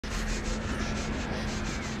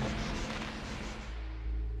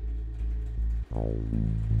Please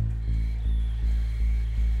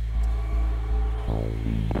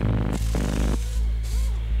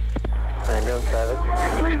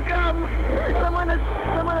come! Someone has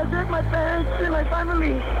hurt my parents and my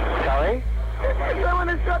family. Sorry? Someone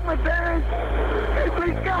has shot my parents.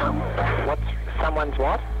 Please come! What's someone's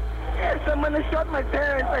what? Someone has shot my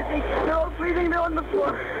parents. I think they're all breathing. They're on the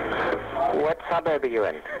floor. What suburb are you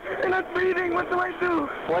in? They're not breathing. What do I do?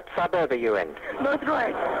 What suburb are you in? North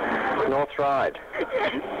Right. North Ryde.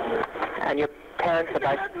 Yes. And your parents are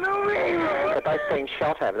They're both, not moving. they're both been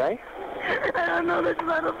shot, have they? I don't know. There's a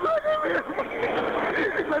lot of blood everywhere.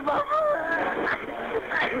 My mama.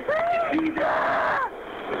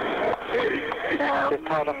 Just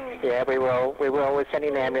hold on. Yeah, we will. We're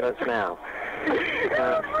sending an ambulance now.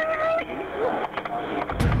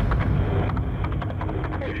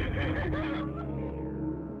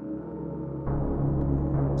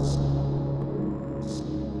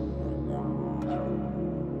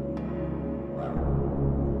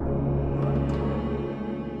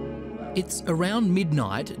 It's around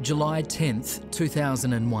midnight, July 10th,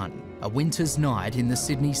 2001, a winter's night in the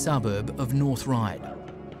Sydney suburb of North Ryde.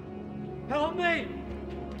 Help me!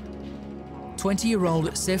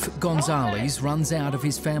 20-year-old Sef Gonzales runs out of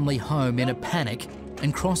his family home in a panic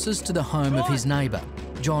and crosses to the home of his neighbour,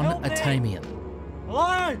 John Atamian.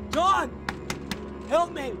 Hello, John!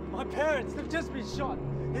 Help me! My parents, they've just been shot.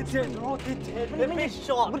 They're dead. They're all dead. They've been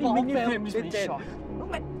shot. What do you mean your family's been shot?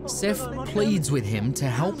 Sef pleads with him to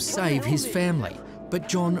help save his family, but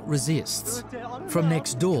John resists. From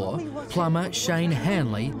next door, plumber Shane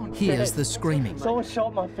Hanley hears the screaming. Someone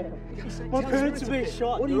shot my family. My parents have been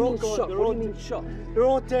shot. What do you mean shot? What do you mean shot? They're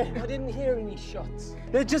all dead. I didn't hear any shots.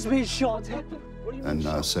 They've just been shot. And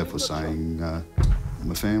Sef was saying,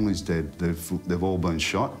 my family's dead. They've all been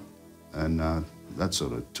shot. And that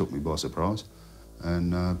sort of took me by surprise.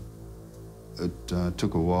 And it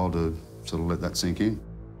took a while to sort of let that sink in.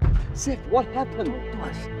 Sef, what happened?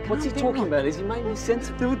 What's he talking about? Is he making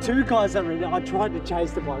sense? There were two guys that ran out. I tried to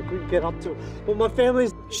chase them, but I couldn't get up to them. But my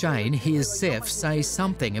family's... Shane hears Sef say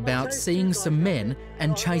something about seeing some men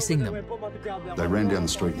and chasing them. They ran down the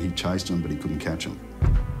street and he chased them, but he couldn't catch them.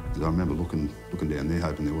 I remember looking down there,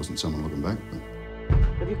 hoping there wasn't someone looking back. But...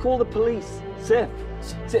 Have you called the police? Sef,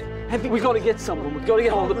 we've got to get someone. We've got to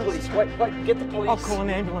get hold of the police. Wait, get the police. I'll call an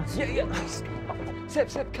ambulance. Yeah.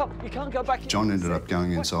 Sef, come. You can't go back. John ended up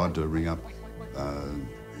going inside to ring up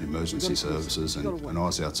emergency services, and I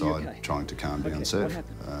was outside trying to calm down Sef,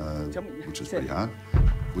 which was pretty hard.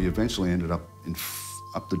 We eventually ended up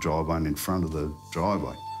up the driveway and in front of the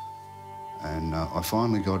driveway. And I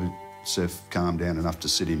finally got Sef calmed down enough to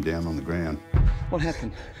sit him down on the ground. What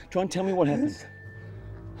happened? Try and tell me what happened.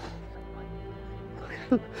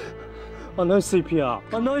 I know CPR.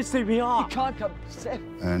 I know CPR. You can't come, Sef.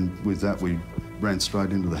 And with that, we ran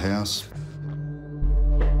straight into the house.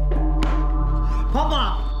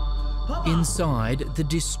 Papa! Inside, the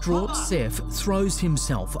distraught Sef throws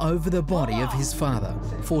himself over the body of his father,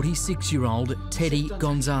 46-year-old Teddy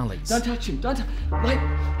Gonzales. Don't touch him. Don't. Wait.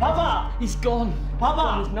 Papa! He's gone.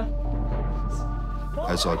 Papa!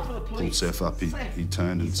 As I pulled Sef up, he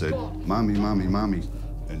turned and said, "Mummy, mummy, mummy,"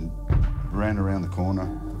 and ran around the corner,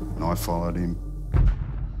 and I followed him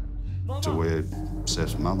to where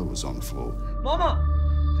Sef's mother was on the floor. Mama!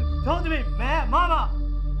 Talk to me, man! Mama!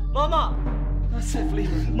 Mama! No, Sef, leave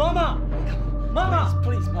me. Mama! Mama!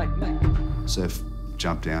 Please, mate. Sef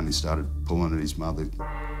jumped down, he started pulling at his mother,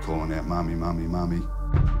 calling out, "Mummy, mummy, mummy."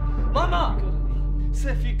 Mama!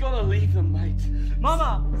 Sef, you gotta leave them, mate.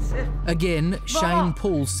 Mama! Sef. Again, Shane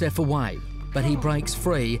pulls Sef away, but he breaks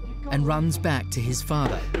free and runs back to his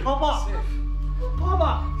father. Papa!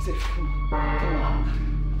 Papa! Sef, come on.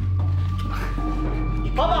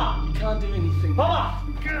 Papa! You can't do anything. Papa!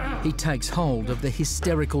 He takes hold of the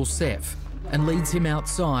hysterical Sef and leads him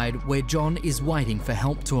outside where John is waiting for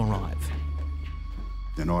help to arrive.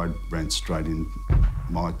 Then I ran straight in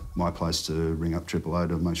my place to ring up AAA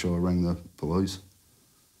to make sure I rang the police.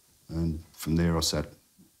 And from there I sat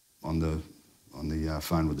on the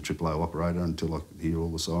phone with the AAA operator until I could hear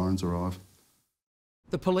all the sirens arrive.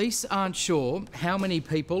 The police aren't sure how many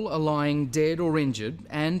people are lying dead or injured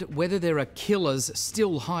and whether there are killers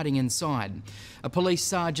still hiding inside. A police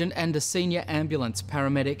sergeant and a senior ambulance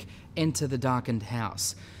paramedic enter the darkened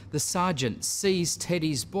house. The sergeant sees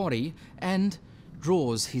Teddy's body and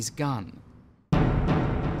draws his gun.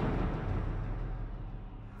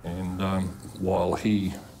 And while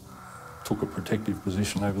he took a protective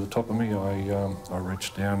position over the top of me, I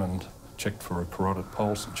reached down and checked for a carotid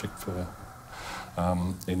pulse and checked for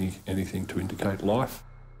anything to indicate life.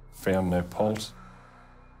 Found no pulse.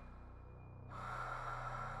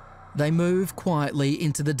 They move quietly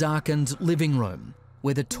into the darkened living room,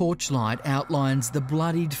 where the torchlight outlines the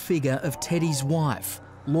bloodied figure of Teddy's wife,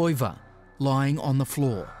 Loiva, lying on the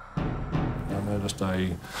floor. I noticed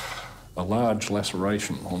a large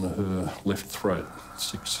laceration on her left throat,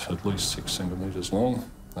 at least 6 centimetres long,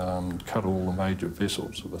 cut all the major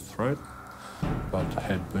vessels of the throat, but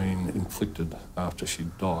had been inflicted after she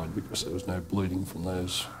died because there was no bleeding from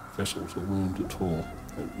those vessels or wound at all.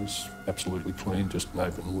 It was absolutely clean, just an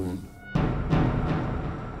open wound.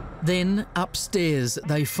 Then, upstairs,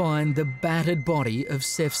 they find the battered body of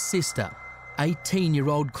Sef's sister,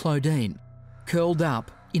 18-year-old Claudine, curled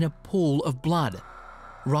up in a pool of blood.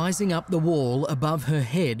 Rising up the wall above her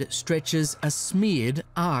head stretches a smeared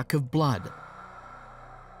arc of blood.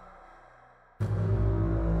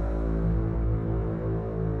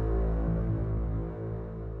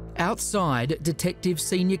 Outside, Detective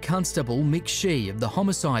Senior Constable Mick Shee of the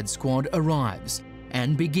Homicide Squad arrives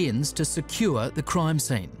and begins to secure the crime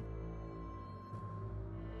scene.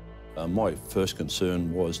 My first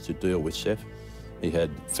concern was to deal with Sef. He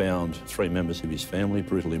had found 3 members of his family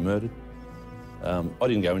brutally murdered. I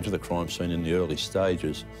didn't go into the crime scene in the early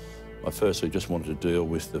stages. I firstly just wanted to deal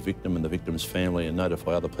with the victim and the victim's family and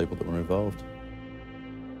notify other people that were involved.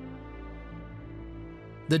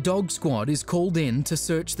 The dog squad is called in to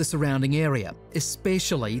search the surrounding area,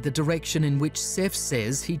 especially the direction in which Sef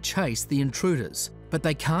says he chased the intruders, but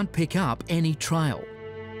they can't pick up any trail.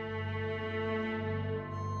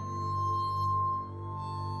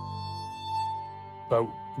 But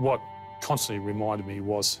what constantly reminded me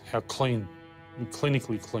was how clean,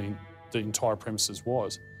 clinically clean, the entire premises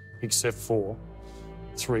was, except for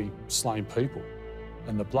 3 slain people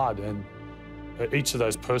and the blood. And each of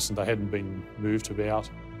those persons, they hadn't been moved about.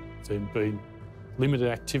 There'd been limited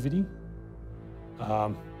activity.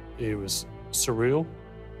 It was surreal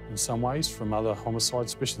in some ways from other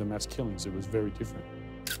homicides, especially the mass killings. It was very different.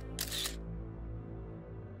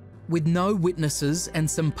 With no witnesses and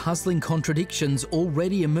some puzzling contradictions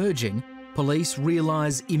already emerging, police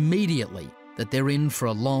realise immediately that they're in for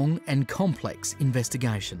a long and complex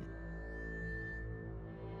investigation.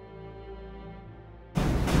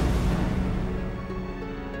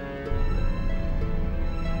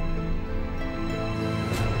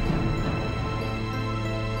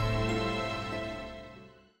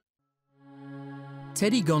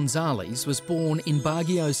 Sef Gonzales was born in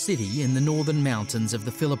Baguio City in the northern mountains of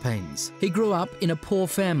the Philippines. He grew up in a poor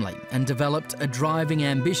family and developed a driving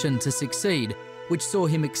ambition to succeed, which saw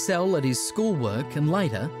him excel at his schoolwork and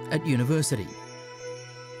later at university.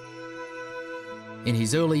 In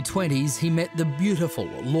his early 20s, he met the beautiful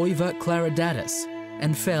Loiva Claradatis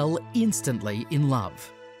and fell instantly in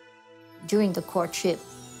love. During the courtship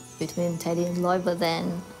between Teddy and Loiva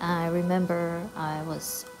then, I remember I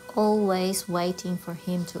was always waiting for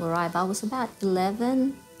him to arrive. I was about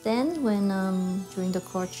 11 then when during the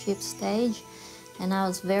courtship stage, and I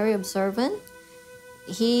was very observant.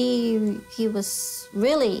 He was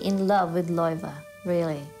really in love with Loiva,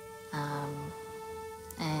 really.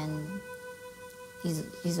 And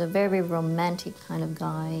he's a very romantic kind of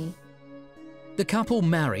guy. The couple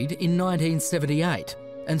married in 1978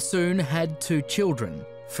 and soon had 2 children.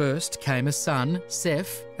 First came a son,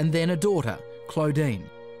 Sef, and then a daughter, Claudine.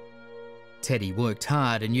 Teddy worked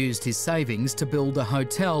hard and used his savings to build a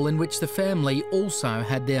hotel in which the family also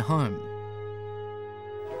had their home.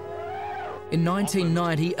 In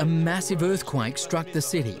 1990, a massive earthquake struck the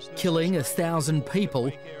city, killing 1,000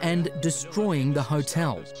 people and destroying the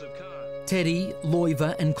hotel. Teddy,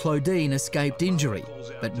 Loiva and Claudine escaped injury,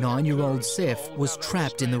 but 9-year-old Sef was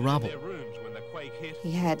trapped in the rubble.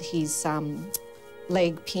 He had his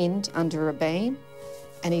leg pinned under a beam,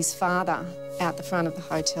 and his father, out the front of the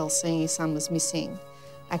hotel, seeing his son was missing,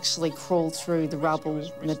 actually crawled through the rubble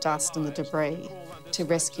and the dust and the debris to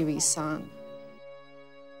rescue his son.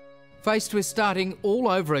 Faced with starting all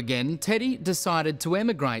over again, Teddy decided to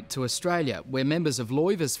emigrate to Australia, where members of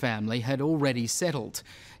Loiva's family had already settled.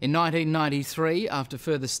 In 1993, after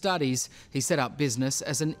further studies, he set up business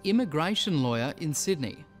as an immigration lawyer in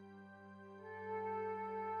Sydney.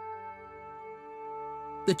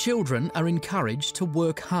 The children are encouraged to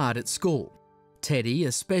work hard at school. Teddy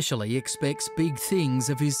especially expects big things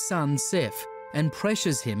of his son Sef and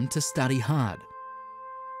pressures him to study hard.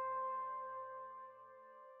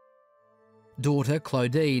 Daughter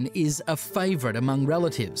Claudine is a favourite among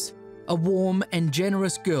relatives, a warm and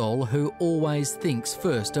generous girl who always thinks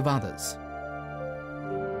first of others.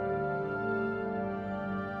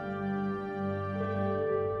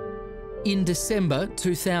 In December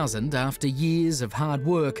 2000, after years of hard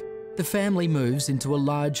work, the family moves into a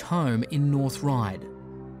large home in North Ryde.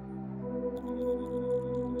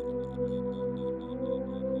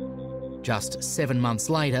 Just 7 months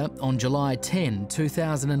later, on July 10,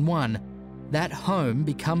 2001, that home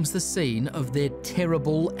becomes the scene of their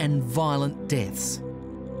terrible and violent deaths.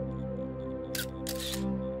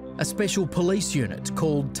 A special police unit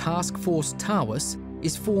called Task Force Tawis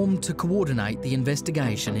is formed to coordinate the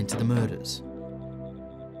investigation into the murders.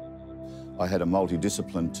 I had a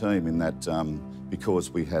multidisciplinary team in that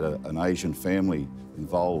because we had an Asian family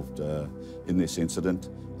involved in this incident,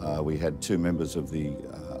 we had 2 members of the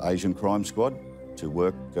Asian crime squad to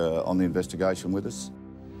work on the investigation with us.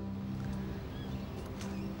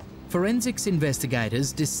 Forensics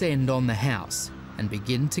investigators descend on the house and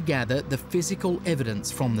begin to gather the physical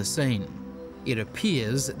evidence from the scene. It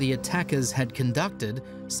appears the attackers had conducted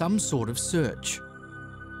some sort of search.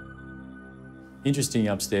 Interesting,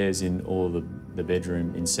 upstairs in all the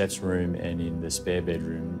bedroom, in Sef's room and in the spare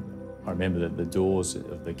bedroom, I remember that the doors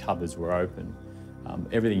of the cupboards were open.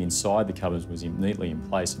 Everything inside the cupboards was neatly in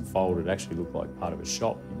place and folded. It actually looked like part of a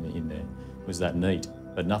shop in there. It was that neat,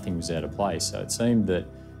 but nothing was out of place. So it seemed that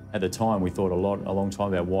at the time we thought a long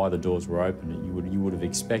time about why the doors were open. You would have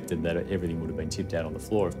expected that everything would have been tipped out on the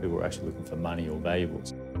floor if people were actually looking for money or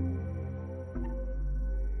valuables.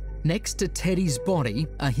 Next to Teddy's body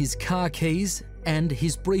are his car keys and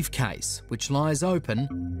his briefcase, which lies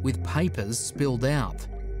open with papers spilled out.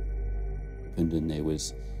 And then there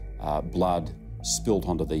was blood spilled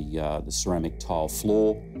onto the ceramic tile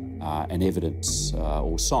floor and evidence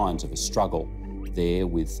or signs of a struggle there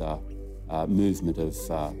with movement of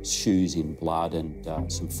shoes in blood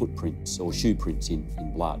and some footprints or shoe prints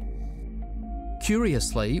in blood.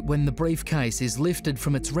 Curiously, when the briefcase is lifted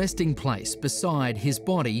from its resting place beside his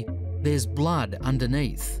body, there's blood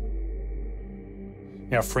underneath.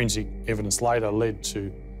 Our forensic evidence later led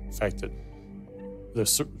to the fact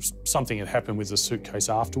that something had happened with the suitcase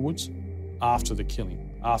afterwards, after the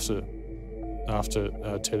killing, after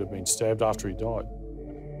Ted had been stabbed, after he died.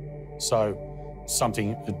 So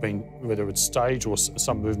something had been, whether it's staged or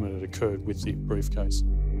some movement had occurred with the briefcase.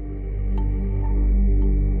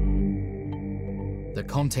 The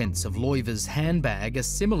contents of Loiva's handbag are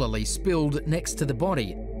similarly spilled next to the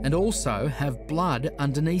body and also have blood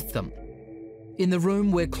underneath them. In the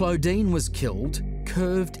room where Claudine was killed,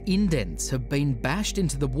 curved indents have been bashed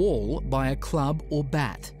into the wall by a club or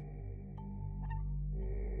bat.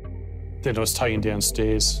 Then I was taken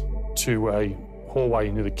downstairs to a hallway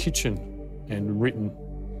into the kitchen and written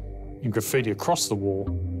in graffiti across the wall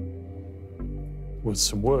with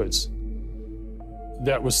some words.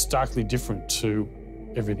 That was starkly different to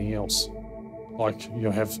everything else. Like,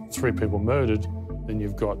 you have 3 people murdered, then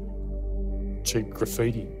you've got cheap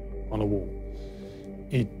graffiti on a wall.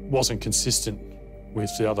 It wasn't consistent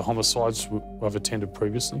with the other homicides I've attended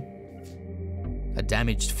previously. A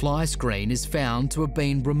damaged fly screen is found to have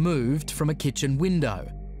been removed from a kitchen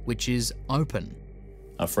window, which is open.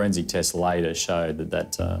 A forensic test later showed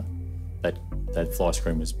that fly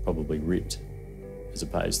screen was probably ripped, as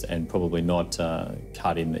opposed to, and probably not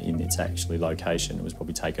cut in its actually location. It was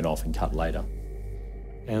probably taken off and cut later.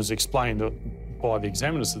 And it was explained by the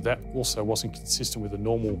examiners that also wasn't consistent with the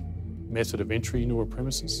normal method of entry into a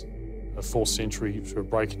premises, a forced entry through a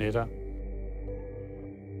break and enter.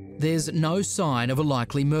 There's no sign of a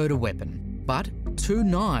likely murder weapon, but 2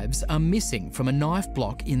 knives are missing from a knife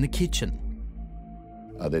block in the kitchen.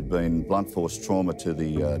 There'd been blunt force trauma to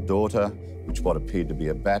the daughter, which what appeared to be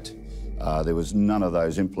a bat. There was none of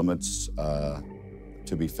those implements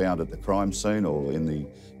to be found at the crime scene or in the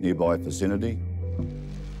nearby vicinity.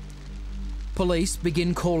 Police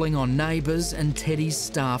begin calling on neighbours and Teddy's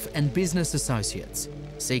staff and business associates,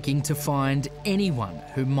 seeking to find anyone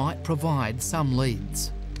who might provide some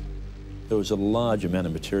leads. There was a large amount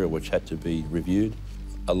of material which had to be reviewed,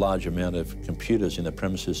 a large amount of computers in the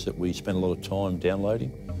premises that we spent a lot of time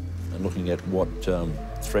downloading and looking at what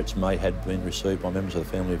threats may have been received by members of the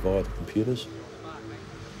family via the computers.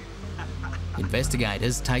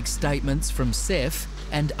 Investigators take statements from Sef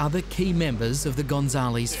and other key members of the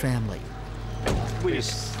Gonzales family.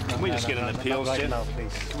 Can we just get an appeal,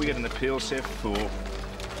 Sef? Can we get an appeal, Sef, for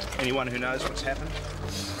anyone who knows what's happened?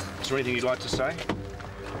 Is there anything you'd like to say?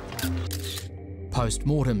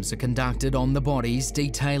 Post-mortems are conducted on the bodies,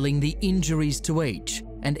 detailing the injuries to each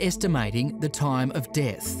and estimating the time of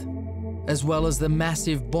death. As well as the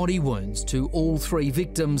massive body wounds to all 3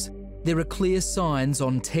 victims, there are clear signs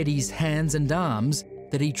on Teddy's hands and arms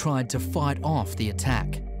that he tried to fight off the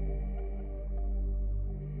attack.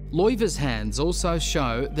 Loiva's hands also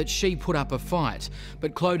show that she put up a fight,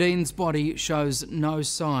 but Claudine's body shows no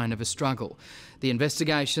sign of a struggle. The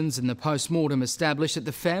investigations and the post-mortem establish that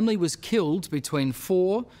the family was killed between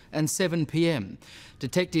 4 and 7 p.m.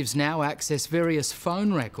 Detectives now access various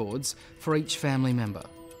phone records for each family member.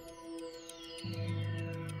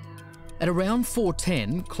 At around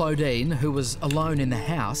 4:10, Claudine, who was alone in the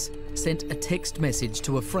house, sent a text message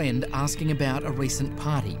to a friend asking about a recent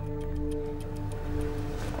party.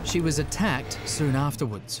 She was attacked soon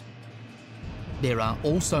afterwards. There are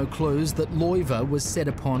also clues that Loiva was set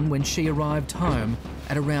upon when she arrived home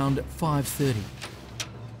at around 5:30.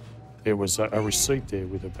 There was a receipt there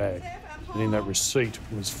with a bag, and in that receipt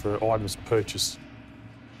was for items purchased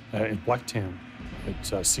in Blacktown at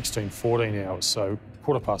 16:14 hours, so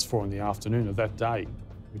 4:15 in the afternoon of that day,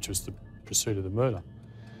 which was the pursuit of the murder.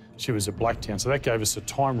 She was at Blacktown, so that gave us a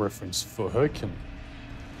time reference for her killing.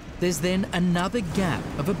 There's then another gap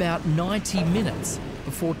of about 90 minutes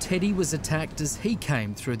before Teddy was attacked as he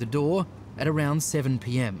came through the door at around 7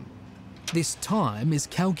 p.m. This time is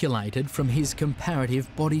calculated from his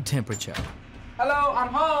comparative body temperature. Hello,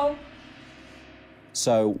 I'm home.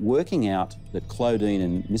 So working out that Claudine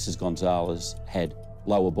and Mrs. Gonzales had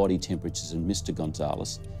lower body temperatures than Mr.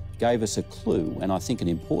 Gonzales gave us a clue, and I think an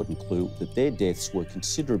important clue, that their deaths were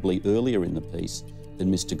considerably earlier in the piece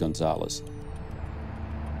than Mr. Gonzales.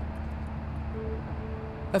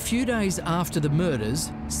 A few days after the murders,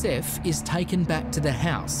 Sef is taken back to the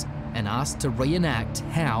house and asked to reenact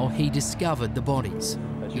how he discovered the bodies.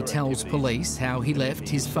 He tells police how he left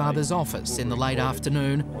his father's office in the late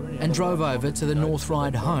afternoon and drove over to the North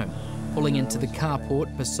Ryde home, pulling into the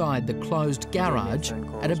carport beside the closed garage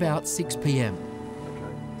at about 6 p.m.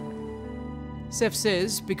 Sef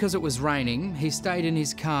says because it was raining, he stayed in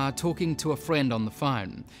his car talking to a friend on the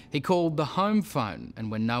phone. He called the home phone, and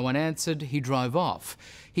when no one answered, he drove off.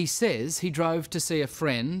 He says he drove to see a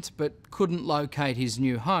friend but couldn't locate his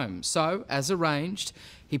new home, so, as arranged,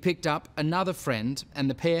 he picked up another friend and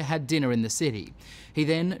the pair had dinner in the city. He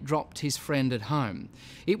then dropped his friend at home.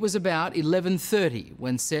 It was about 11:30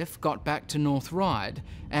 when Sef got back to North Ryde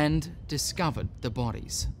and discovered the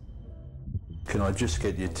bodies. Can I just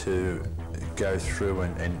get you to go through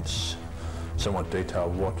and somewhat detail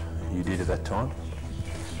what you did at that time?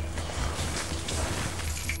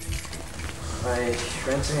 I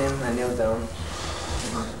ran to him, I kneeled down,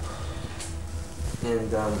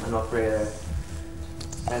 and an operator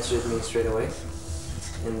answered me straight away,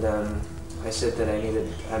 and I said that I needed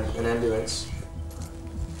an ambulance.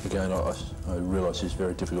 Again, I realise it's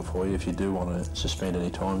very difficult for you. If you do want to suspend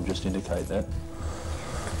any time, just indicate that.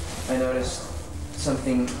 I noticed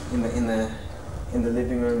something in the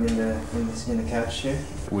living room in the couch here.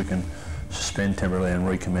 We can suspend temporarily and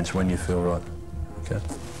recommence when you feel right. Okay.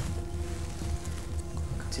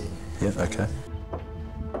 Yeah, okay.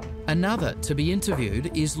 Another to be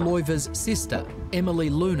interviewed is Loiva's sister, Emily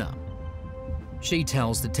Luna. She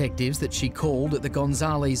tells detectives that she called at the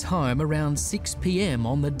Gonzales home around 6 p.m.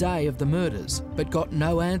 on the day of the murders, but got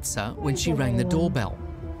no answer when she rang the doorbell.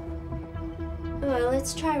 Well,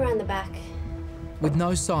 let's try around the back. With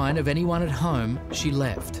no sign of anyone at home, she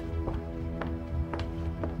left.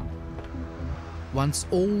 Once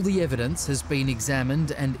all the evidence has been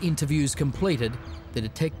examined and interviews completed, the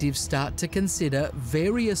detectives start to consider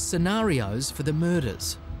various scenarios for the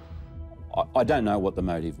murders. I don't know what the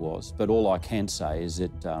motive was, but all I can say is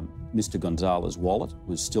that Mr. Gonzales' wallet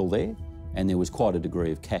was still there and there was quite a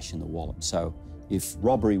degree of cash in the wallet. So if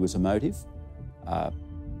robbery was a motive,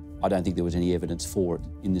 I don't think there was any evidence for it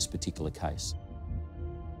in this particular case.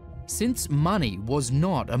 Since money was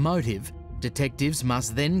not a motive, detectives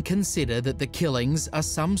must then consider that the killings are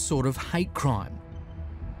some sort of hate crime.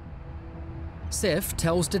 Sef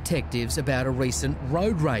tells detectives about a recent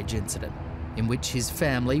road rage incident in which his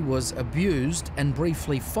family was abused and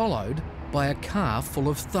briefly followed by a car full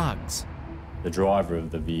of thugs. The driver of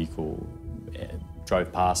the vehicle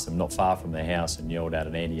drove past them not far from their house and yelled out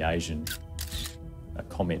an anti-Asian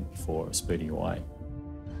comment before speeding away.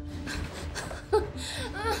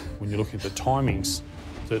 When you look at the timings,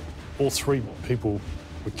 that all three people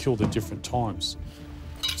were killed at different times.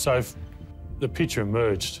 So if the picture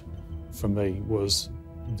emerged for me was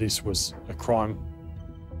this was a crime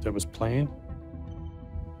that was planned.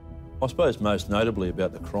 I suppose most notably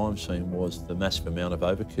about the crime scene was the massive amount of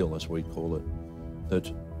overkill, as we call it,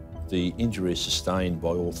 that the injuries sustained by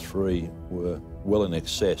all three were well in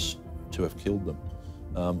excess to have killed them.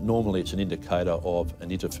 Normally it's an indicator of an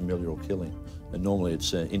interfamilial killing, and normally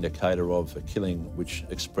it's an indicator of a killing which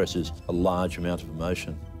expresses a large amount of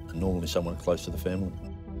emotion, and normally someone close to the family.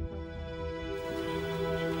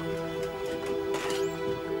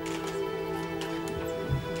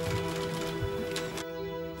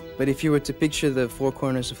 But if you were to picture the four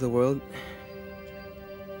corners of the world,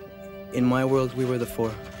 in my world, we were the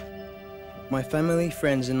four. My family,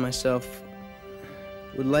 friends, and myself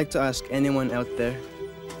would like to ask anyone out there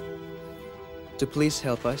to please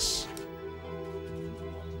help us.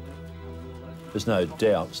 There's no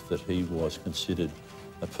doubt that he was considered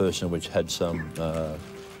a person which had some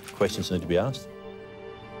questions need to be asked.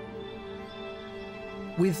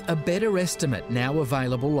 With a better estimate now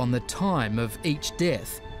available on the time of each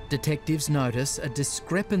death, detectives notice a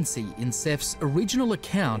discrepancy in Sef's original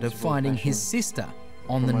account of finding his sister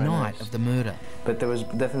on the night of the murder. But there was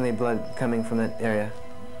definitely blood coming from that area.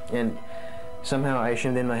 And somehow I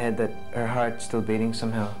assumed in my head that her heart's still beating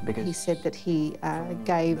somehow because... He said that he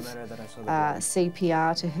gave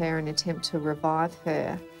CPR to her in an attempt to revive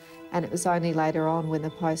her. And it was only later on when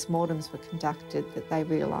the postmortems were conducted that they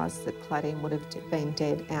realised that Claudine would have been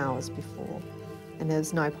dead hours before. And there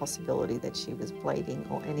was no possibility that she was bleeding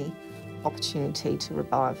or any opportunity to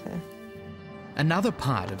revive her. Another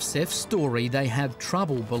part of Sef's story they have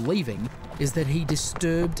trouble believing is that he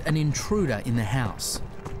disturbed an intruder in the house.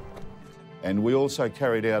 And we also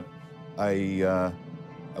carried out a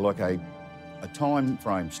time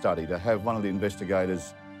frame study to have one of the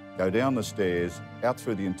investigators go down the stairs, out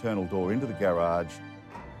through the internal door into the garage,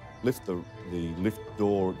 lift the lift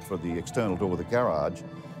door for the external door of the garage,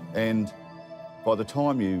 and by the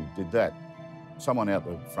time you did that, someone out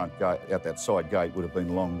the front gate, out that side gate would have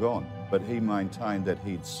been long gone. But he maintained that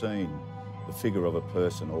he'd seen the figure of a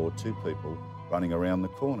person or two people running around the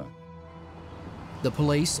corner. The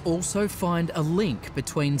police also find a link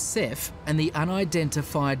between Sef and the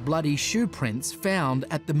unidentified bloody shoe prints found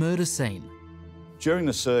at the murder scene. During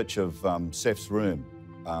the search of Sef's room,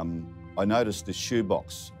 I noticed this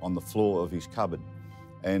shoebox on the floor of his cupboard,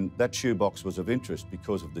 and that shoebox was of interest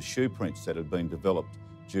because of the shoe prints that had been developed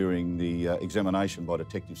during the examination by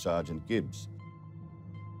Detective Sergeant Gibbs.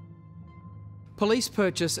 Police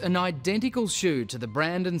purchase an identical shoe to the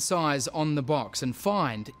brand and size on the box and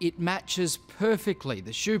find it matches perfectly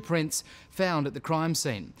the shoe prints found at the crime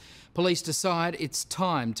scene. Police decide it's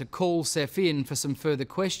time to call Sef in for some further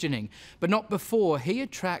questioning, but not before he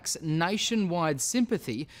attracts nationwide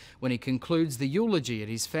sympathy when he concludes the eulogy at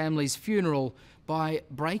his family's funeral by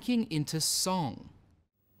breaking into song.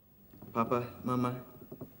 Papa, Mama,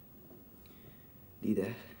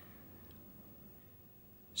 Dida.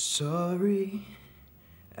 Sorry,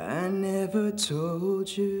 I never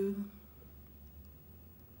told you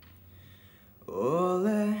all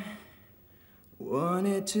I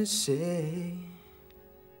wanted to say.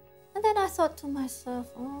 And then I thought to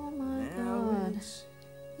myself, oh my God,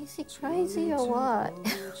 is he crazy or what?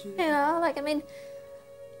 You know, like, I mean,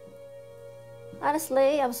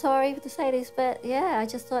 honestly, I'm sorry to say this, but yeah, I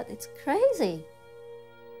just thought it's crazy.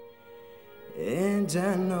 And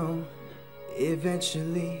I know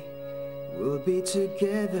eventually we'll be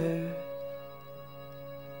together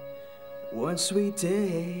one sweet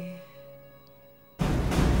day.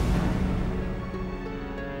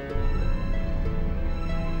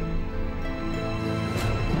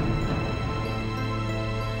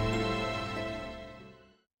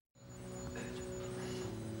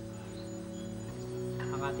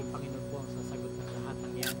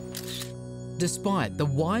 Despite the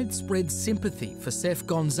widespread sympathy for Sef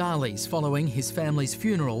Gonzales following his family's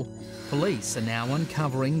funeral, police are now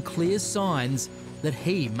uncovering clear signs that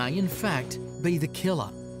he may in fact be the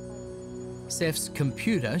killer. Sef's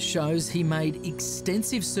computer shows he made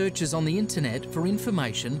extensive searches on the internet for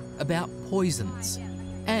information about poisons.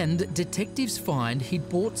 And detectives find he'd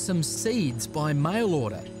bought some seeds by mail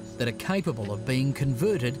order that are capable of being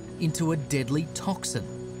converted into a deadly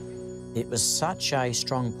toxin. It was such a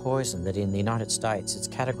strong poison that in the United States it's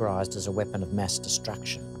categorised as a weapon of mass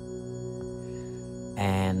destruction.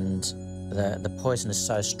 And the poison is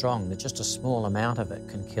so strong that just a small amount of it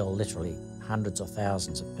can kill literally hundreds or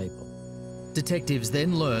thousands of people. Detectives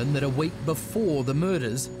then learn that a week before the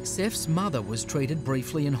murders, Sef's mother was treated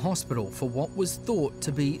briefly in hospital for what was thought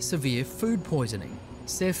to be severe food poisoning.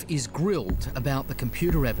 Sef is grilled about the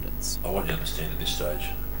computer evidence. I want you to understand at this stage,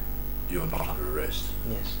 you are not under arrest.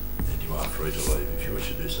 Yes. And you are free to leave if you wish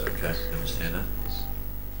to do so, okay? You understand that?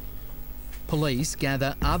 Police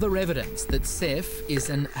gather other evidence that Sef is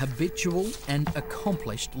an habitual and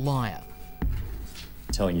accomplished liar.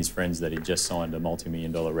 Telling his friends that he'd just signed a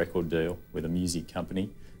multi-million-dollar record deal with a music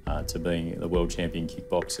company, to being the world champion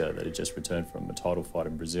kickboxer that had just returned from a title fight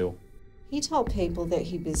in Brazil. He told people that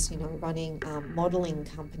he was, running modelling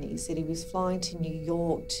companies, that he was flying to New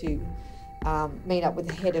York to meet up with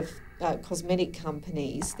the head of cosmetic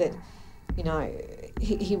companies, that You know,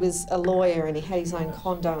 he was a lawyer and he had his own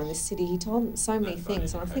condo in the city. He told so many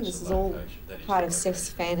things, and I think this is all part of Sef's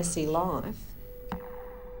fantasy life.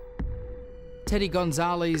 Teddy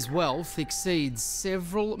Gonzales' wealth exceeds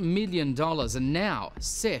several $1 million, and now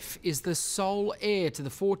Sef is the sole heir to the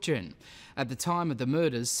fortune. At the time of the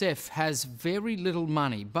murders, Sef has very little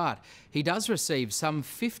money, but he does receive some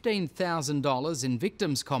 $15,000 in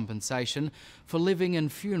victims' compensation for living and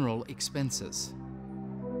funeral expenses.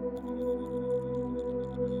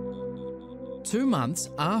 2 months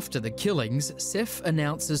after the killings, Sef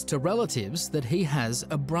announces to relatives that he has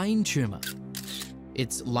a brain tumour.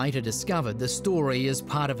 It's later discovered the story is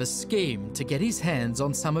part of a scheme to get his hands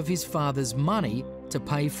on some of his father's money to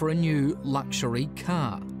pay for a new luxury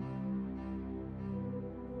car.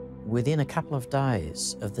 Within a couple of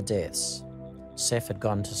days of the deaths, Sef had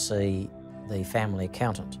gone to see the family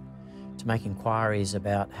accountant to make inquiries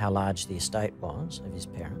about how large the estate was of his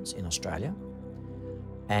parents in Australia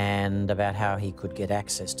and about how he could get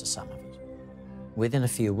access to some of it. Within a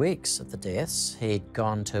few weeks of the deaths, he'd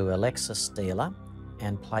gone to a Lexus dealer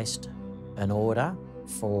and placed an order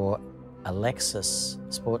for a Lexus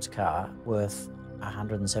sports car worth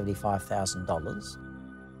 $175,000.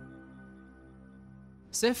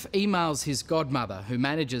 Sef emails his godmother, who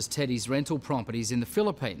manages Teddy's rental properties in the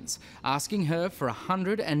Philippines, asking her for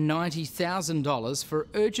 $190,000 for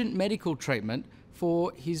urgent medical treatment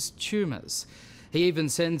for his tumours. He even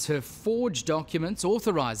sends her forged documents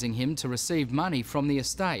authorising him to receive money from the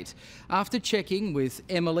estate. After checking with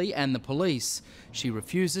Emily and the police, she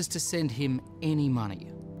refuses to send him any money.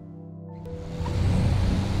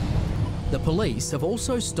 The police have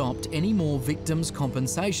also stopped any more victims'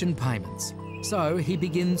 compensation payments, so he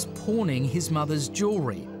begins pawning his mother's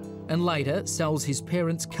jewellery and later sells his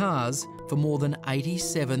parents' cars for more than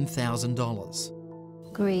 $87,000.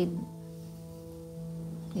 Greed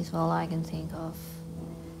is all I can think of.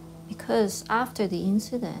 Because after the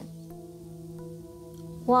incident,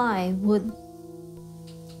 why would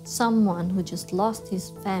someone who just lost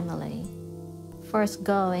his family first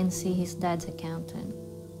go and see his dad's accountant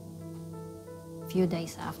a few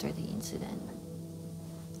days after the incident?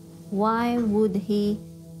 Why would he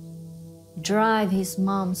drive his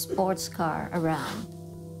mom's sports car around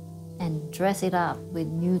and dress it up with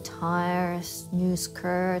new tires, new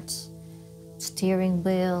skirts, steering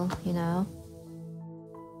wheel, you know?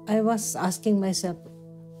 I was asking myself,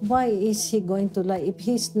 why is he going to lie if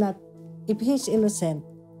he's innocent?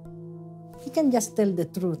 He can just tell the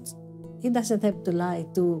truth. He doesn't have to lie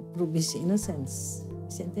to prove his innocence,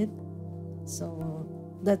 isn't it? So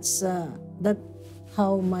that's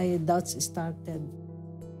how my doubts started.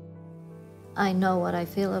 I know what I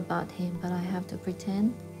feel about him, but I have to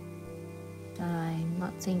pretend that I'm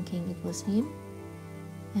not thinking it was him.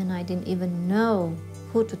 And I didn't even know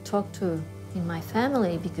who to talk to in my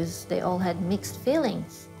family because they all had mixed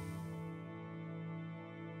feelings.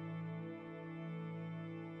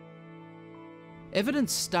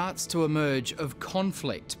 Evidence starts to emerge of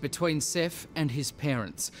conflict between Sef and his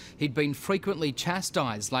parents. He'd been frequently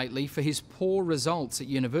chastised lately for his poor results at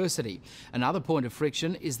university. Another point of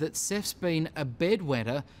friction is that Sef's been a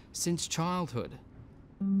bedwetter since childhood.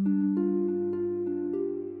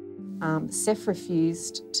 Sef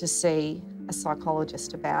refused to see a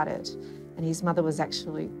psychologist about it, and his mother was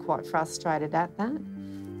actually quite frustrated at that.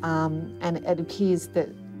 And it appears that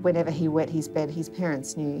whenever he wet his bed, his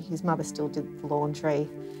parents knew. His mother still did the laundry,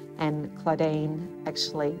 and Claudine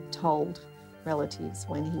actually told relatives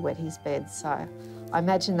when he wet his bed. So I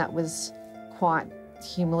imagine that was quite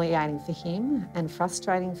humiliating for him and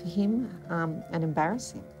frustrating for him and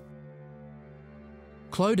embarrassing.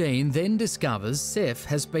 Claudine then discovers Sef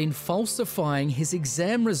has been falsifying his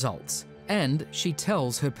exam results, and she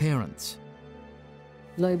tells her parents.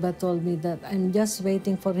 Loiba told me that I'm just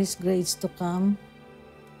waiting for his grades to come,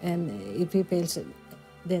 and if he fails,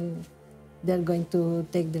 then they're going to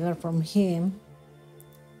take the car from him.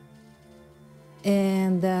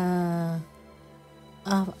 And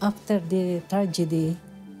after the tragedy,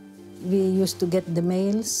 we used to get the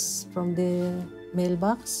mails from the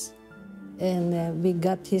mailbox, and we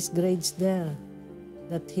got his grades there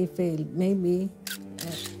that he failed. Maybe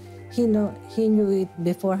he knew it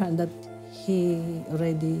beforehand that he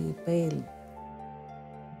already failed.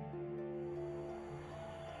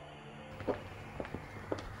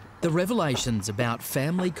 The revelations about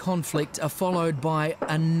family conflict are followed by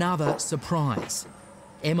another surprise.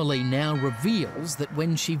 Emily now reveals that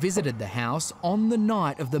when she visited the house on the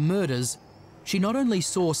night of the murders, she not only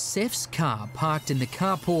saw Sef's car parked in the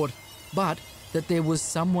carport, but that there was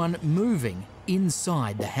someone moving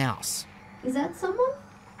inside the house. Is that someone?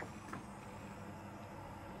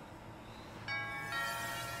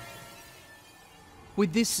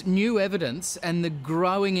 With this new evidence and the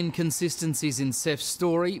growing inconsistencies in Sef's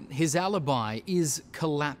story, his alibi is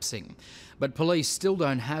collapsing. But police still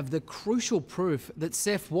don't have the crucial proof that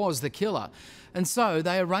Sef was the killer. And so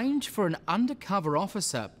they arrange for an undercover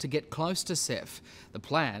officer to get close to Sef. The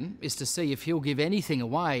plan is to see if he'll give anything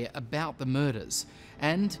away about the murders.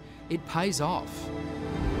 And it pays off.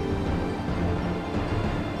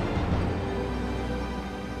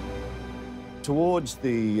 Towards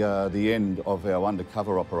the end of our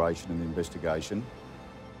undercover operation and investigation,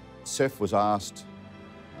 Sef was asked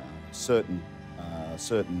certain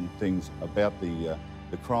things about the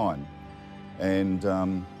crime, and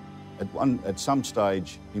at some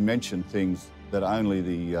stage he mentioned things that only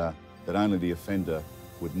the offender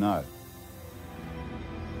would know.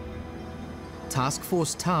 Task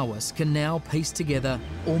Force Tawas can now piece together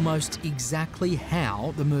almost exactly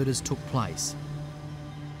how the murders took place.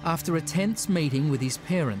 After a tense meeting with his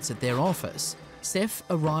parents at their office, Sef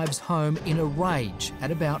arrives home in a rage at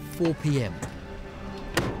about 4 p.m.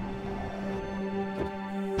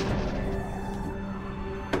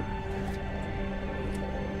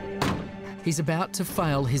 He's about to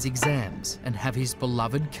fail his exams and have his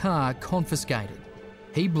beloved car confiscated.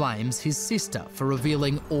 He blames his sister for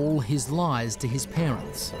revealing all his lies to his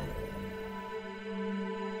parents.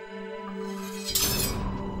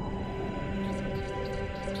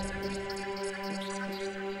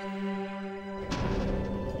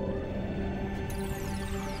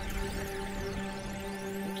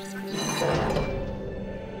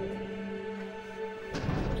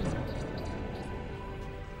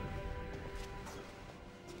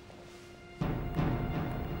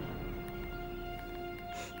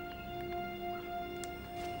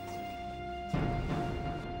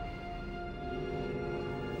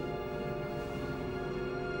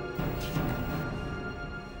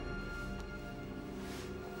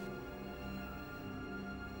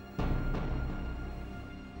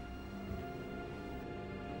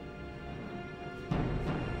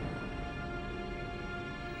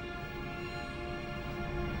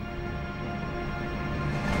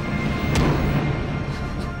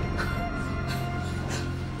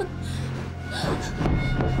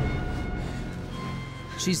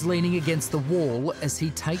 She's leaning against the wall as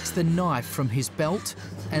he takes the knife from his belt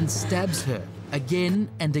and stabs her again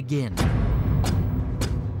and again.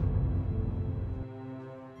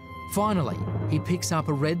 Finally, he picks up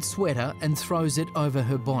a red sweater and throws it over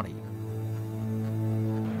her body.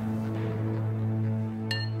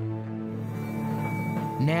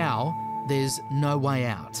 Now, there's no way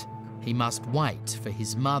out. He must wait for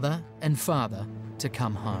his mother and father to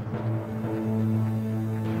come home.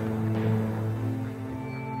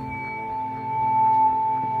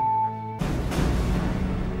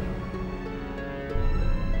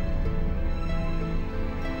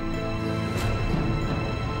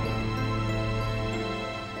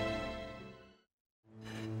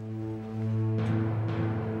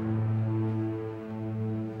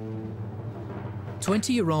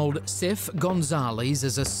 "20-year-old Sef Gonzales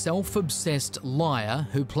is a self-obsessed liar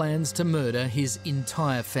who plans to murder his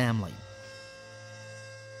entire family.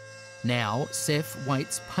 Now, Sef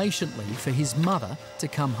waits patiently for his mother to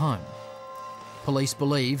come home. Police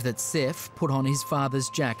believe that Sef put on his father's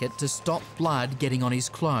jacket to stop blood getting on his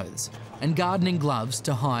clothes and gardening gloves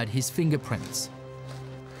to hide his fingerprints.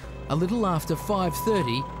 A little after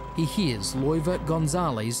 5:30, he hears Loiva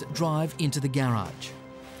Gonzales drive into the garage.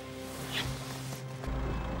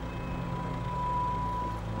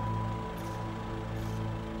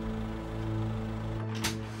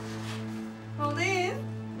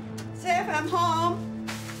 I'm home.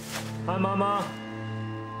 Hi, Mama.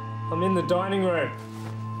 I'm in the dining room.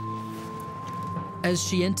 As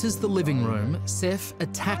she enters the living room, Sef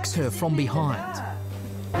attacks her from behind.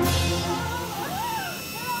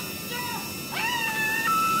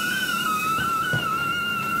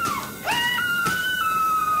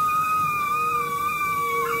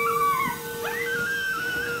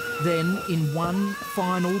 Then, in one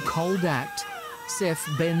final cold act, Sef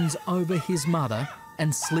bends over his mother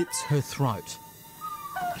and slits her throat.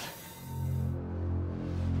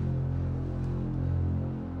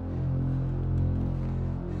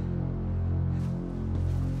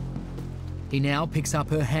 He now picks up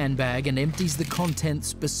her handbag and empties the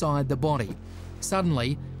contents beside the body.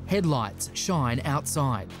 Suddenly, headlights shine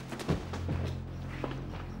outside.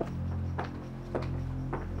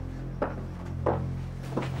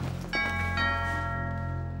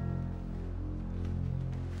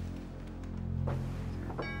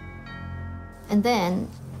 And then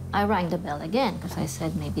I rang the bell again because I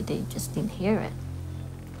said maybe they just didn't hear it.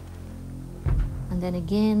 And then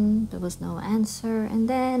again, there was no answer. And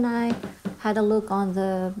then I Had a look on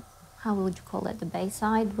the, how would you call it, the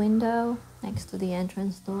bayside window next to the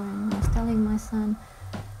entrance door, and I was telling my son,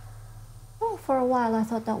 oh, for a while I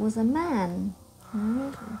thought that was a man.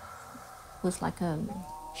 It was like a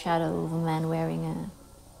shadow of a man wearing a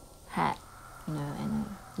hat, you know, and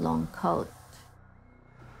a long coat.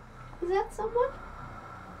 Is that someone?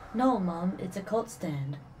 No, Mum, it's a coat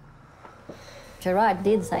stand. Gerard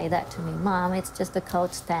did say that to me, Mom, it's just a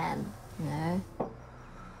coat stand, you know.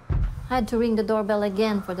 I had to ring the doorbell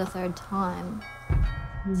again for the third time,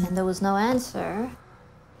 and there was no answer.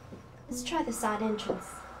 Let's try the side entrance.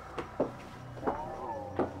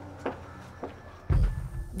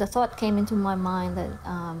 The thought came into my mind that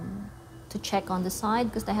to check on the side,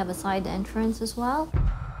 because they have a side entrance as well.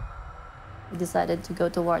 We decided to go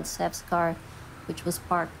towards Sef's car, which was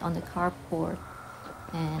parked on the carport,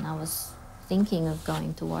 and I was thinking of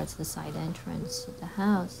going towards the side entrance of the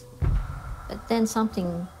house. But then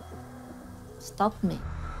something stopped me.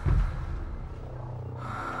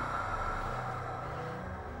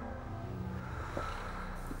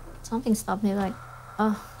 Something stopped me like,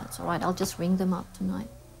 oh, that's all right, I'll just ring them up tonight.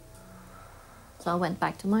 So I went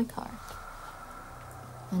back to my car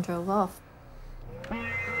and drove off.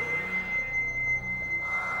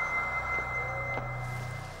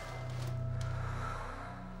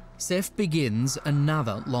 Sef begins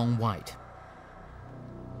another long wait.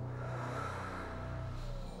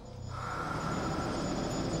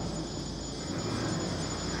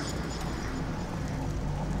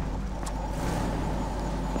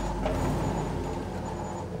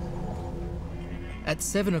 At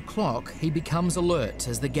 7 o'clock, he becomes alert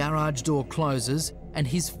as the garage door closes and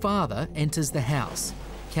his father enters the house,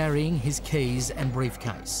 carrying his keys and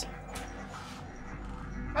briefcase.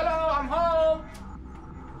 Hello, I'm home.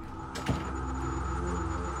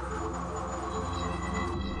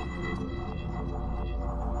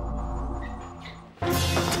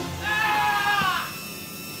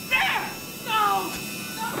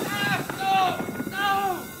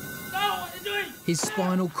 His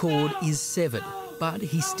spinal cord is severed, but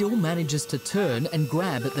he still manages to turn and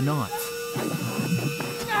grab at the knife.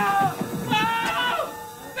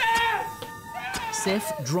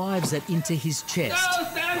 Sef drives it into his chest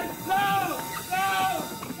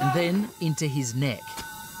and then into his neck.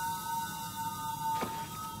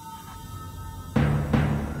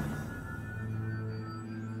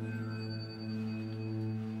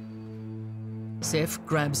 Sef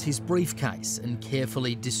grabs his briefcase and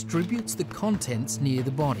carefully distributes the contents near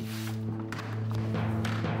the body.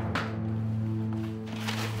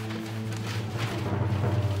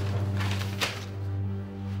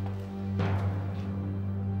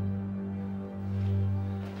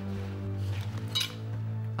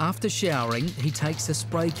 After showering, he takes a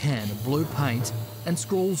spray can of blue paint and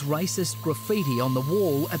scrawls racist graffiti on the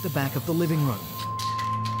wall at the back of the living room.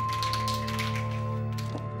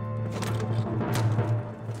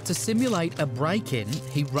 To simulate a break-in,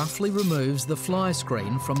 he roughly removes the fly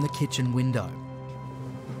screen from the kitchen window.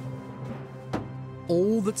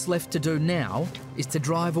 All that's left to do now is to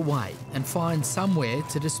drive away and find somewhere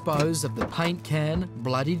to dispose of the paint can,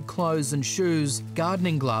 bloodied clothes and shoes,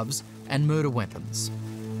 gardening gloves and murder weapons.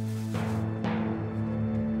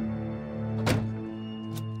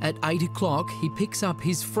 At 8 o'clock, he picks up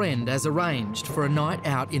his friend as arranged for a night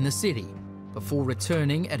out in the city, before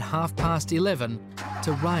returning at 11:30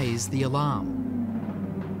 to raise the alarm.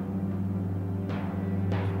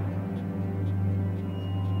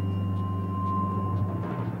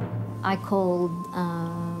 I called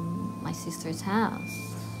my sister's house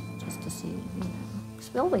just to see, you know,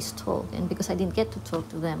 because we always talk, and because I didn't get to talk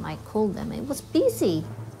to them, I called them. It was busy.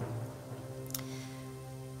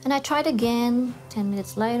 And I tried again, 10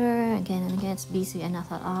 minutes later, again and again, it's busy, and I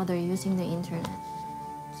thought, oh, they're using the internet.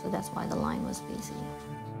 So that's why the line was busy.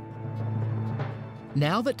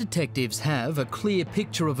 Now that detectives have a clear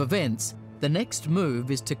picture of events, the next move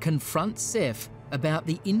is to confront Sef about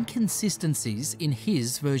the inconsistencies in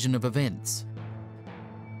his version of events.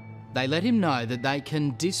 They let him know that they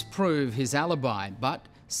can disprove his alibi, but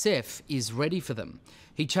Sef is ready for them.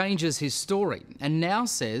 He changes his story and now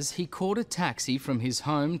says he caught a taxi from his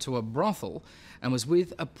home to a brothel and was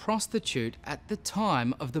with a prostitute at the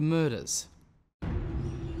time of the murders.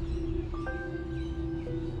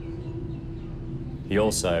 He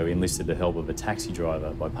also enlisted the help of a taxi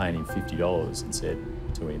driver by paying him $50 and said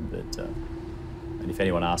to him that, and if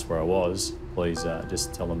anyone asked where I was, please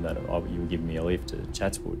just tell them that you were giving me a lift to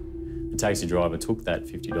Chatswood. The taxi driver took that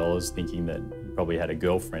 $50 thinking that he probably had a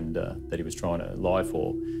girlfriend that he was trying to lie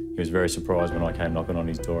for. He was very surprised when I came knocking on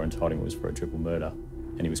his door and told him it was for a triple murder.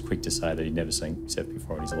 And he was quick to say that he'd never seen Sef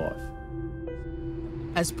before in his life.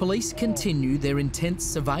 As police continue their intense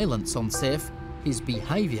surveillance on Sef, his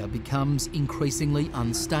behaviour becomes increasingly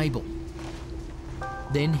unstable.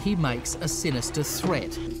 Then he makes a sinister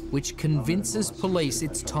threat, which convinces police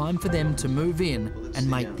it's time for them to move in and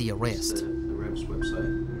make the arrest.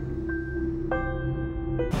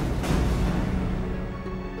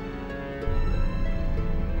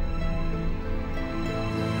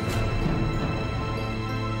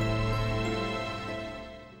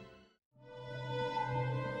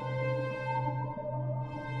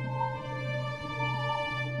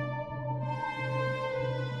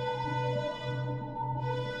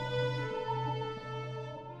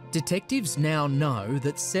 Detectives now know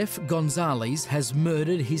that Sef Gonzales has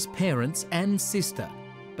murdered his parents and sister,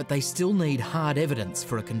 but they still need hard evidence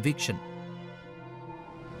for a conviction.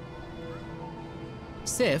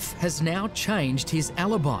 Sef has now changed his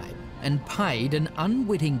alibi and paid an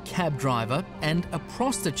unwitting cab driver and a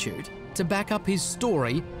prostitute to back up his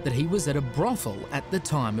story that he was at a brothel at the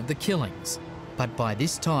time of the killings. But by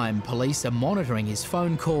this time, police are monitoring his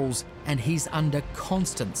phone calls and he's under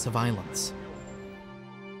constant surveillance.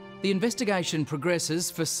 The investigation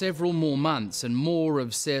progresses for several more months and more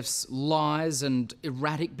of Sef's lies and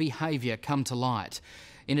erratic behaviour come to light.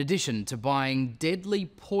 In addition to buying deadly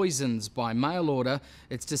poisons by mail order,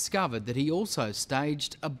 it's discovered that he also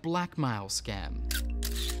staged a blackmail scam.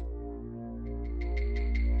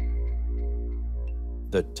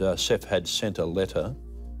 That Sef had sent a letter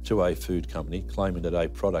to a food company claiming that a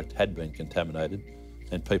product had been contaminated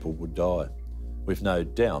and people would die. With no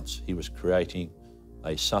doubts, he was creating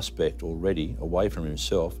a suspect already away from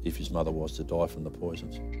himself if his mother was to die from the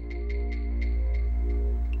poisons.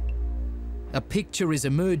 A picture is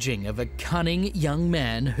emerging of a cunning young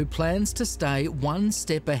man who plans to stay one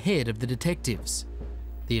step ahead of the detectives.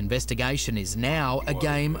 The investigation is now a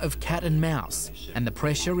game of cat and mouse, and the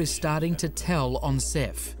pressure is starting to tell on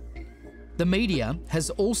Sef. The media has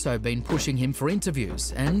also been pushing him for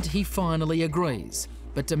interviews, and he finally agrees,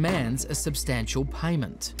 but demands a substantial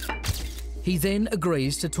payment. He then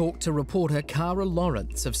agrees to talk to reporter Cara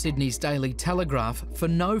Lawrence of Sydney's Daily Telegraph for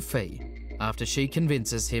no fee, after she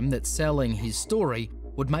convinces him that selling his story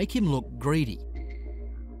would make him look greedy.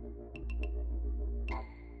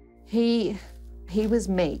 He was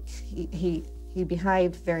meek. He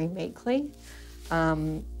behaved very meekly.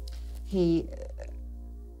 But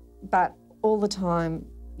all the time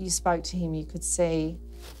you spoke to him, you could see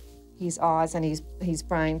his eyes and his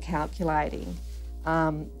brain calculating.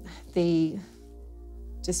 The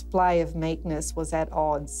display of meekness was at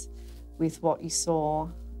odds with what you saw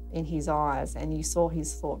in his eyes, and you saw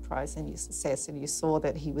his thought process and his success, and you saw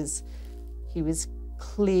that he was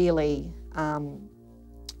clearly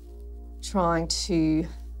trying to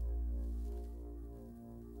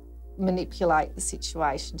manipulate the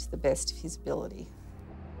situation to the best of his ability.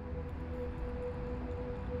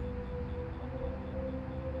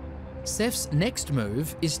 Sef's next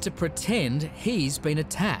move is to pretend he's been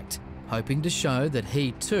attacked, hoping to show that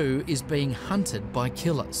he too is being hunted by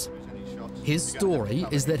killers. His story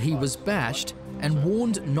is that he was bashed and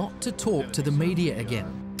warned not to talk to the media again.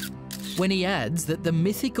 When he adds that the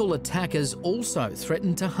mythical attackers also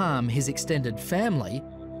threatened to harm his extended family,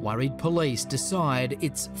 worried police decide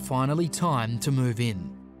it's finally time to move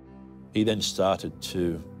in. He then started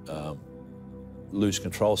to lose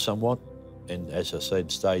control somewhat, and as I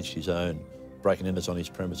said, staged his own breaking-ins on his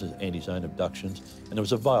premises and his own abductions. And there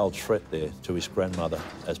was a veiled threat there to his grandmother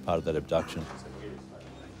as part of that abduction.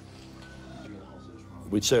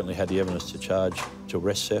 We'd certainly had the evidence to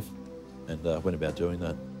arrest Sef, and went about doing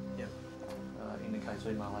that. Yep. Indicates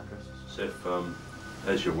email addresses. Sef,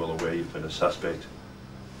 as you're well aware, you've been a suspect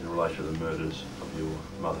in relation to the murders of your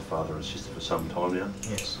mother, father and sister for some time now.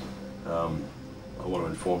 Yes. I want to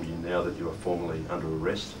inform you now that you are formally under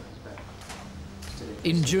arrest.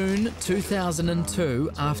 In June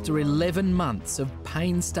 2002, after 11 months of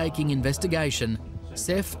painstaking investigation,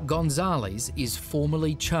 Sef Gonzales is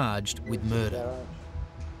formally charged with murder.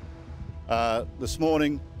 This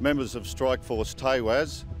morning, members of Strike Force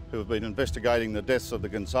TAWAS, who have been investigating the deaths of the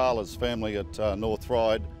Gonzales family at North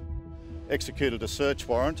Ryde, executed a search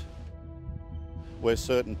warrant where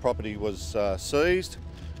certain property was seized.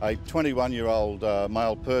 A 21-year-old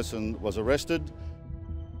male person was arrested,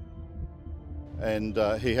 and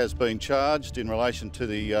he has been charged in relation to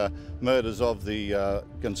the murders of the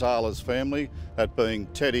Gonzales family, that being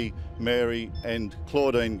Teddy, Mary and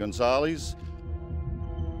Claudine Gonzales.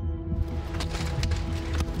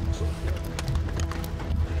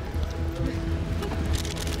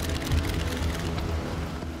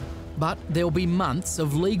 But there'll be months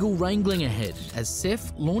of legal wrangling ahead as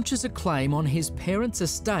Sef launches a claim on his parents'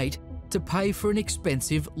 estate to pay for an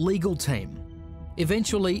expensive legal team.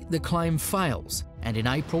 Eventually, the claim fails, and in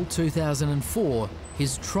April 2004,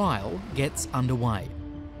 his trial gets underway.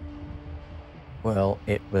 Well,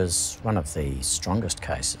 it was one of the strongest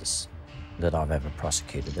cases that I've ever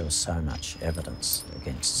prosecuted. There was so much evidence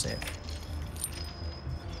against Sef.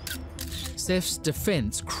 Sef's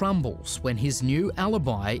defence crumbles when his new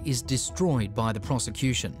alibi is destroyed by the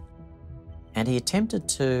prosecution. And he attempted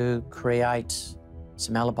to create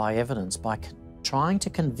some alibi evidence by trying to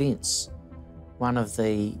convince one of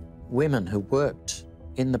the women who worked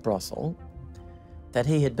in the brothel that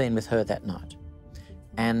he had been with her that night.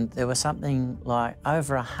 And there were something like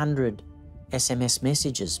over 100 SMS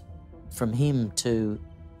messages from him to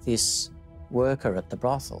this worker at the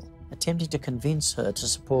brothel, attempting to convince her to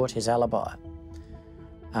support his alibi.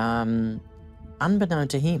 Unbeknown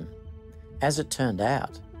to him, as it turned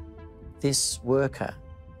out, this worker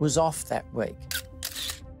was off that week.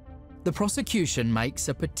 The prosecution makes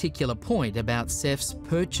a particular point about Sef's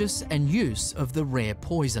purchase and use of the rare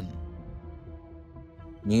poison.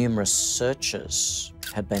 Numerous searches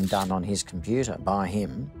had been done on his computer by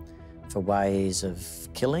him for ways of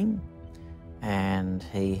killing, and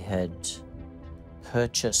he had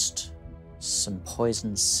purchased some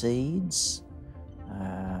poison seeds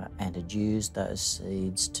and had used those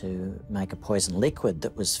seeds to make a poison liquid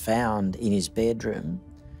that was found in his bedroom,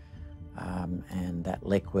 and that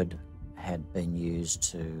liquid had been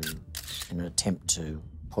used in an attempt to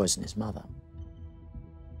poison his mother.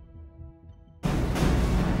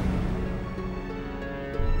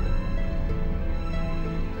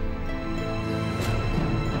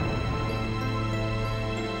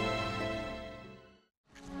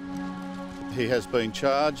 He has been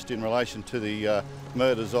charged in relation to the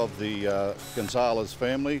murders of the Gonzales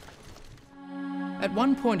family. At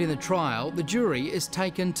one point in the trial, the jury is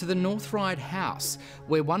taken to the North Ryde house,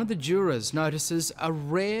 where one of the jurors notices a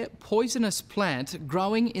rare poisonous plant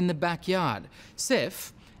growing in the backyard.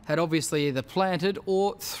 Sef had obviously either planted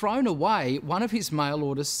or thrown away one of his mail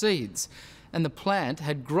order seeds, and the plant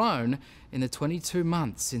had grown in the 22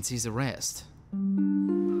 months since his arrest.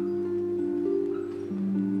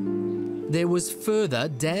 There was further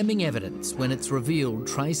damning evidence when it's revealed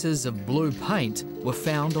traces of blue paint were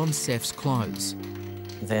found on Sef's clothes.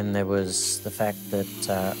 Then there was the fact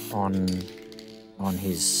that on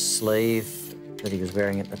his sleeve that he was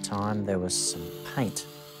wearing at the time, there was some paint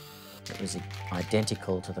that was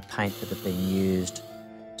identical to the paint that had been used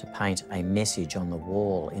to paint a message on the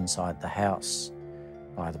wall inside the house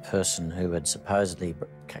by the person who had supposedly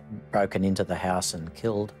broken into the house and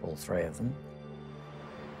killed all three of them.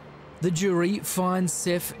 The jury finds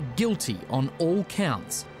Sef guilty on all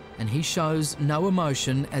counts, and he shows no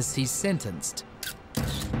emotion as he's sentenced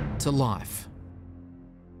to life.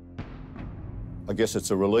 I guess it's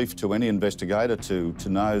a relief to any investigator to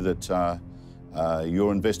know that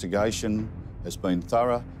your investigation has been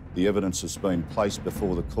thorough, the evidence has been placed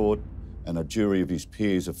before the court, and a jury of his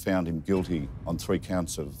peers have found him guilty on 3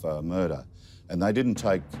 counts of murder. And they didn't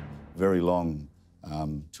take very long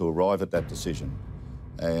to arrive at that decision.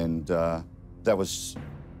 And that was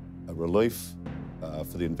a relief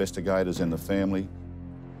for the investigators and the family.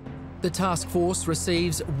 The task force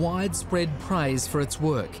receives widespread praise for its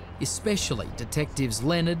work, especially Detectives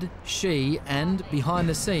Leonard, She and, behind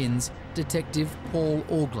the scenes, Detective Paul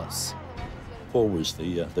Auglas. Paul was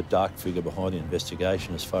the dark figure behind the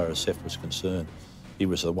investigation as far as Sef was concerned. He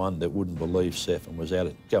was the one that wouldn't believe Sef and was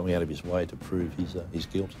going out of his way to prove his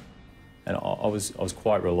guilt. And I was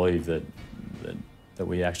quite relieved that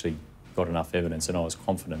we actually got enough evidence, and I was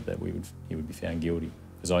confident that he would be found guilty,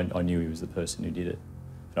 because I knew he was the person who did it.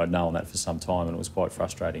 And I'd known that for some time, and it was quite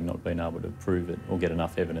frustrating not being able to prove it or get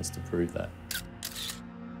enough evidence to prove that.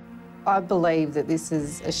 I believe that this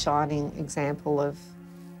is a shining example of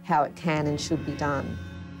how it can and should be done.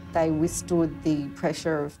 They withstood the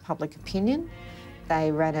pressure of public opinion.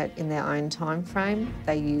 They ran it in their own time frame.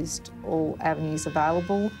 They used all avenues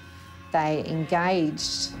available. They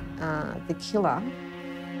engaged the killer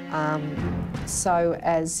so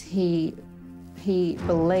as he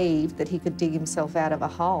believed that he could dig himself out of a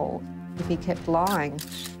hole if he kept lying,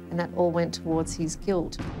 and that all went towards his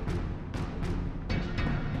guilt.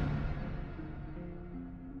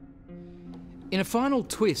 In a final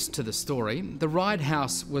twist to the story, the Ryde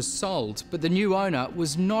house was sold, but the new owner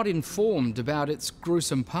was not informed about its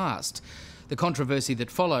gruesome past. The controversy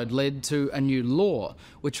that followed led to a new law,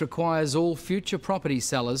 which requires all future property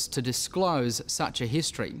sellers to disclose such a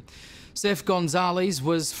history. Sef Gonzales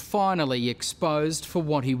was finally exposed for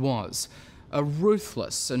what he was, a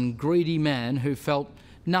ruthless and greedy man who felt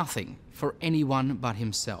nothing for anyone but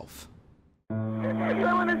himself.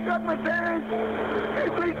 Someone has shot my parents.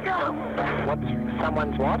 Please come. What?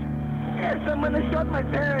 Someone's what? Yeah, someone has shot my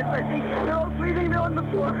parents. I think they're all breathing. They're on the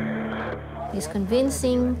floor. He's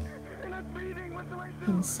convincing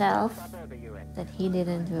himself that he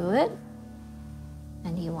didn't do it,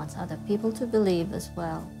 and he wants other people to believe as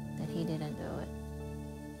well that he didn't do it.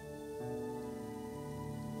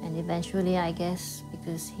 And eventually, I guess,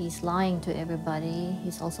 because he's lying to everybody,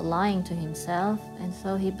 he's also lying to himself, and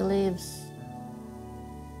so he believes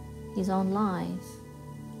his own lies.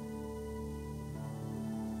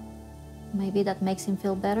 Maybe that makes him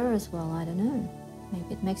feel better as well, I don't know.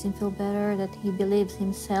 Maybe it makes him feel better that he believes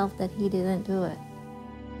himself that he didn't do it.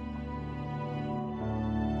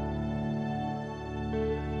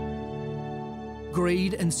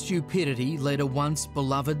 Greed and stupidity led a once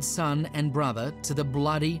beloved son and brother to the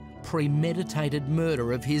bloody, premeditated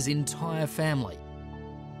murder of his entire family.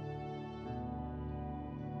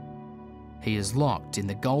 He is locked in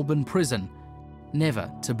the Goulburn prison,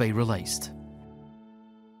 never to be released.